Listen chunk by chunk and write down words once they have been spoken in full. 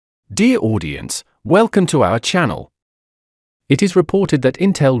Dear audience, welcome to our channel. It is reported that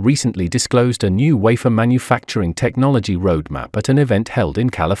Intel recently disclosed a new wafer manufacturing technology roadmap at an event held in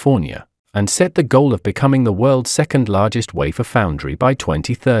California, and set the goal of becoming the world's second largest wafer foundry by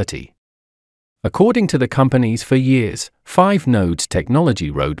 2030. According to the company's for years, 5 nodes technology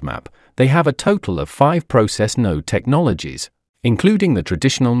roadmap, they have a total of 5 process node technologies, including the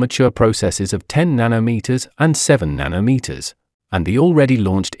traditional mature processes of 10 nanometers and 7 nanometers, and the already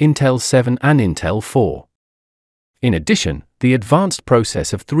launched Intel 7 and Intel 4. In addition, the advanced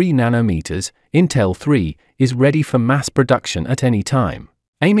process of 3 nanometers, Intel 3, is ready for mass production at any time,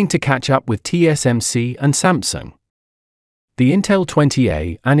 aiming to catch up with TSMC and Samsung. The Intel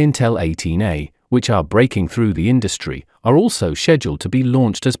 20A and Intel 18A, which are breaking through the industry, are also scheduled to be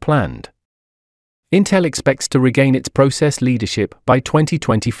launched as planned. Intel expects to regain its process leadership by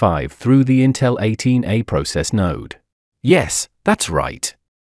 2025 through the Intel 18A process node. Yes, that's right.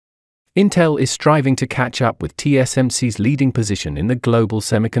 Intel is striving to catch up with TSMC's leading position in the global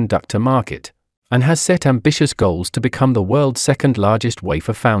semiconductor market, and has set ambitious goals to become the world's second largest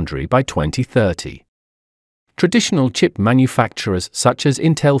wafer foundry by 2030. Traditional chip manufacturers such as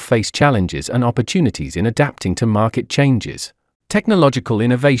Intel face challenges and opportunities in adapting to market changes, technological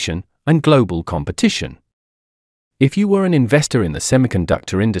innovation, and global competition. If you were an investor in the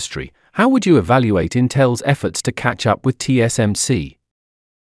semiconductor industry, how would you evaluate Intel's efforts to catch up with TSMC?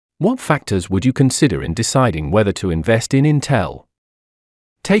 What factors would you consider in deciding whether to invest in Intel?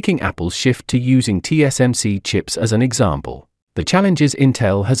 Taking Apple's shift to using TSMC chips as an example, the challenges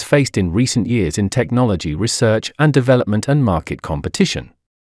Intel has faced in recent years in technology research and development and market competition.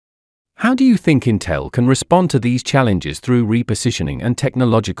 How do you think Intel can respond to these challenges through repositioning and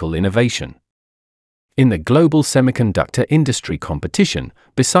technological innovation? In the global semiconductor industry competition,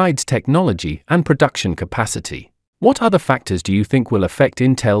 besides technology and production capacity, what other factors do you think will affect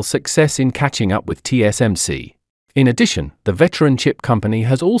Intel's success in catching up with TSMC? In addition, the veteran chip company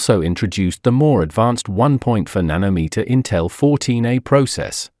has also introduced the more advanced 1.4 nanometer Intel 14A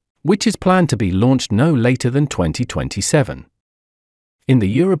process, which is planned to be launched no later than 2027. In the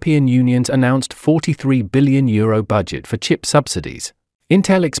European Union's announced €43 billion budget for chip subsidies,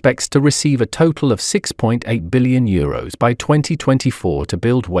 Intel expects to receive a total of €6.8 billion by 2024 to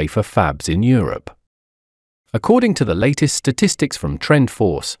build wafer fabs in Europe. According to the latest statistics from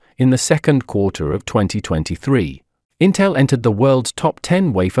TrendForce, in the second quarter of 2023, Intel entered the world's top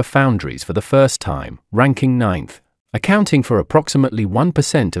 10 wafer foundries for the first time, ranking 9th, accounting for approximately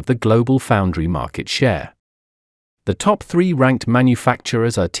 1% of the global foundry market share. The top 3 ranked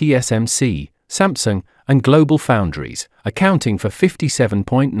manufacturers are TSMC, Samsung, and GlobalFoundries, accounting for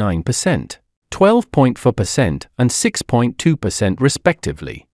 57.9%, 12.4%, and 6.2%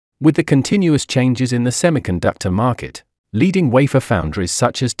 respectively. With the continuous changes in the semiconductor market, leading wafer foundries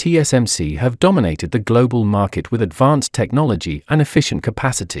such as TSMC have dominated the global market with advanced technology and efficient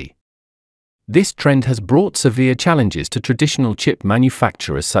capacity. This trend has brought severe challenges to traditional chip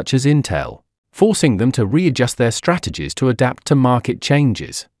manufacturers such as Intel, forcing them to readjust their strategies to adapt to market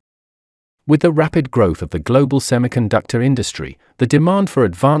changes. With the rapid growth of the global semiconductor industry, the demand for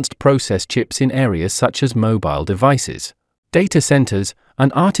advanced process chips in areas such as mobile devices, data centers,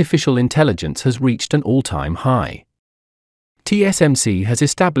 and artificial intelligence has reached an all-time high. TSMC has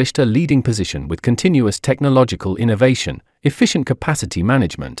established a leading position with continuous technological innovation, efficient capacity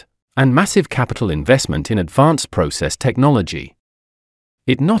management, and massive capital investment in advanced process technology.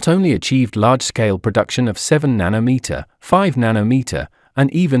 It not only achieved large-scale production of 7 nanometer, 5 nanometer, and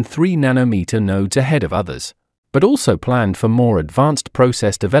even 3 nanometer nodes ahead of others, but also planned for more advanced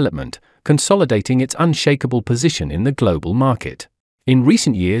process development, consolidating its unshakable position in the global market. In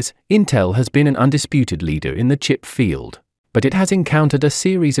recent years, Intel has been an undisputed leader in the chip field, but it has encountered a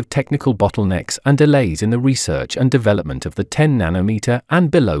series of technical bottlenecks and delays in the research and development of the 10 nanometer and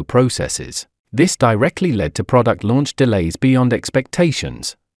below processes. This directly led to product launch delays beyond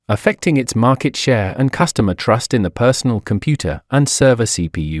expectations, affecting its market share and customer trust in the personal computer and server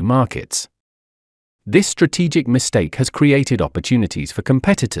CPU markets. This strategic mistake has created opportunities for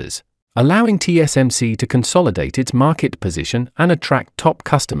competitors, allowing TSMC to consolidate its market position and attract top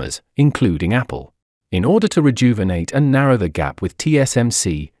customers, including Apple. In order to rejuvenate and narrow the gap with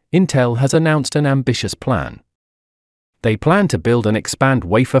TSMC, Intel has announced an ambitious plan. They plan to build and expand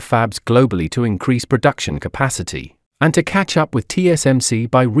wafer fabs globally to increase production capacity, and to catch up with TSMC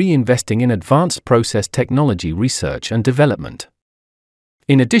by reinvesting in advanced process technology research and development.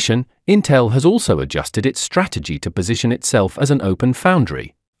 In addition, Intel has also adjusted its strategy to position itself as an open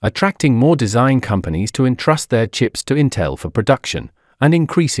foundry, attracting more design companies to entrust their chips to Intel for production, and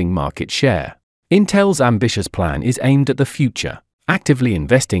increasing market share. Intel's ambitious plan is aimed at the future, actively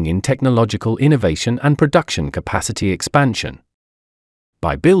investing in technological innovation and production capacity expansion.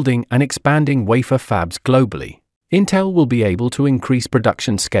 By building and expanding wafer fabs globally, Intel will be able to increase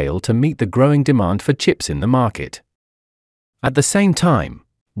production scale to meet the growing demand for chips in the market. At the same time,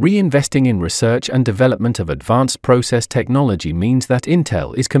 reinvesting in research and development of advanced process technology means that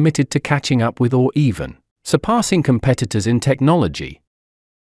Intel is committed to catching up with or even surpassing competitors in technology.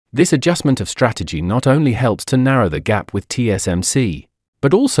 This adjustment of strategy not only helps to narrow the gap with TSMC,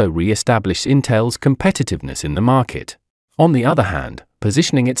 but also re-establish Intel's competitiveness in the market. On the other hand,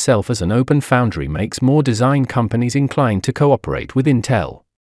 positioning itself as an open foundry makes more design companies inclined to cooperate with Intel.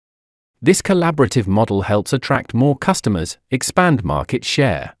 This collaborative model helps attract more customers, expand market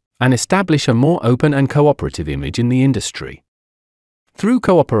share, and establish a more open and cooperative image in the industry. Through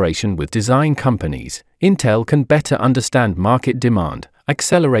cooperation with design companies, Intel can better understand market demand,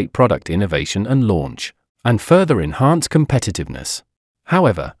 accelerate product innovation and launch, and further enhance competitiveness.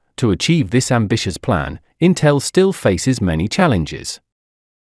 However, to achieve this ambitious plan, Intel still faces many challenges.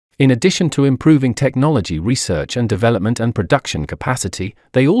 In addition to improving technology research and development and production capacity,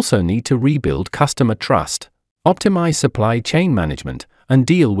 they also need to rebuild customer trust, optimize supply chain management, and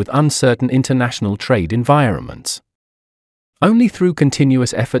deal with uncertain international trade environments. Only through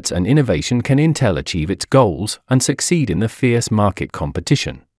continuous efforts and innovation can Intel achieve its goals and succeed in the fierce market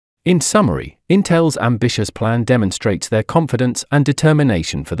competition. In summary, Intel's ambitious plan demonstrates their confidence and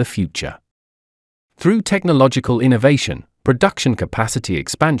determination for the future. Through technological innovation, production capacity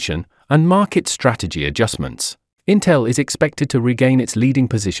expansion, and market strategy adjustments, Intel is expected to regain its leading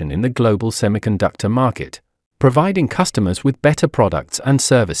position in the global semiconductor market, providing customers with better products and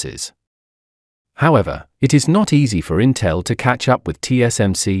services. However, it is not easy for Intel to catch up with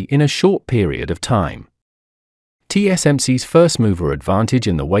TSMC in a short period of time. TSMC's first-mover advantage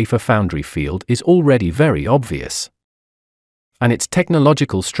in the wafer foundry field is already very obvious, and its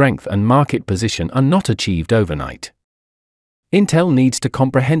technological strength and market position are not achieved overnight. Intel needs to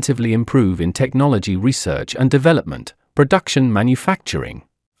comprehensively improve in technology research and development, production manufacturing,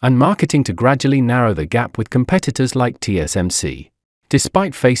 and marketing to gradually narrow the gap with competitors like TSMC.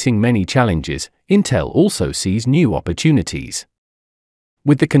 Despite facing many challenges, Intel also sees new opportunities.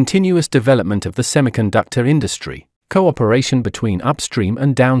 With the continuous development of the semiconductor industry, cooperation between upstream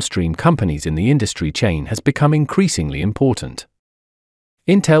and downstream companies in the industry chain has become increasingly important.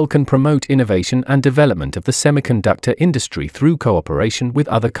 Intel can promote innovation and development of the semiconductor industry through cooperation with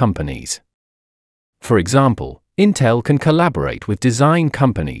other companies. For example, Intel can collaborate with design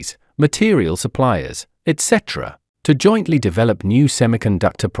companies, material suppliers, etc., to jointly develop new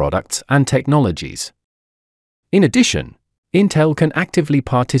semiconductor products and technologies. In addition, Intel can actively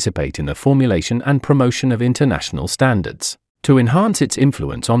participate in the formulation and promotion of international standards to enhance its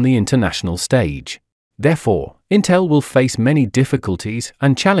influence on the international stage. Therefore, Intel will face many difficulties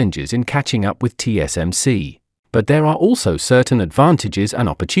and challenges in catching up with TSMC, but there are also certain advantages and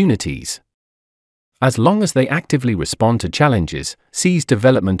opportunities. As long as they actively respond to challenges, seize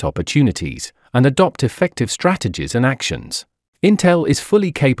development opportunities, and adopt effective strategies and actions, Intel is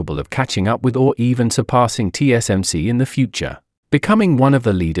fully capable of catching up with or even surpassing TSMC in the future, becoming one of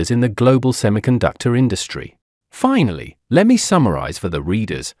the leaders in the global semiconductor industry. Finally, let me summarize for the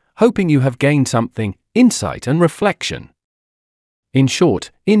readers, hoping you have gained something, insight and reflection. In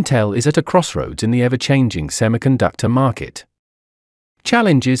short, Intel is at a crossroads in the ever-changing semiconductor market.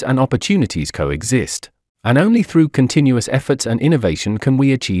 Challenges and opportunities coexist, and only through continuous efforts and innovation can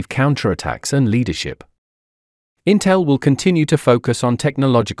we achieve counterattacks and leadership. Intel will continue to focus on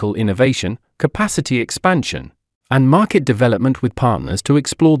technological innovation, capacity expansion, and market development with partners to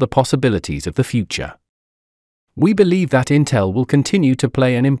explore the possibilities of the future. We believe that Intel will continue to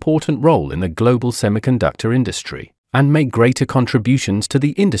play an important role in the global semiconductor industry and make greater contributions to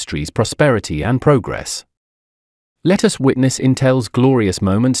the industry's prosperity and progress. Let us witness Intel's glorious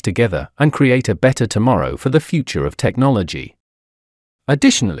moments together and create a better tomorrow for the future of technology.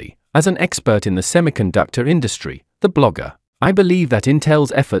 Additionally, as an expert in the semiconductor industry, the blogger, I believe that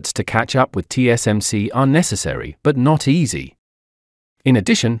Intel's efforts to catch up with TSMC are necessary but not easy. In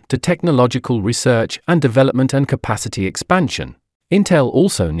addition to technological research and development and capacity expansion, Intel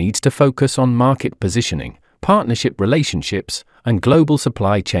also needs to focus on market positioning, partnership relationships, and global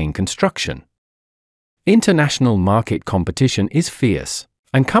supply chain construction. International market competition is fierce,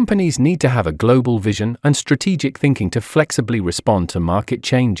 and companies need to have a global vision and strategic thinking to flexibly respond to market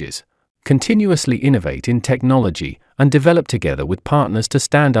changes, continuously innovate in technology, and develop together with partners to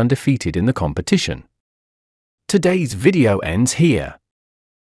stand undefeated in the competition. Today's video ends here.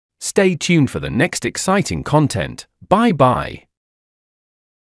 Stay tuned for the next exciting content. Bye-bye.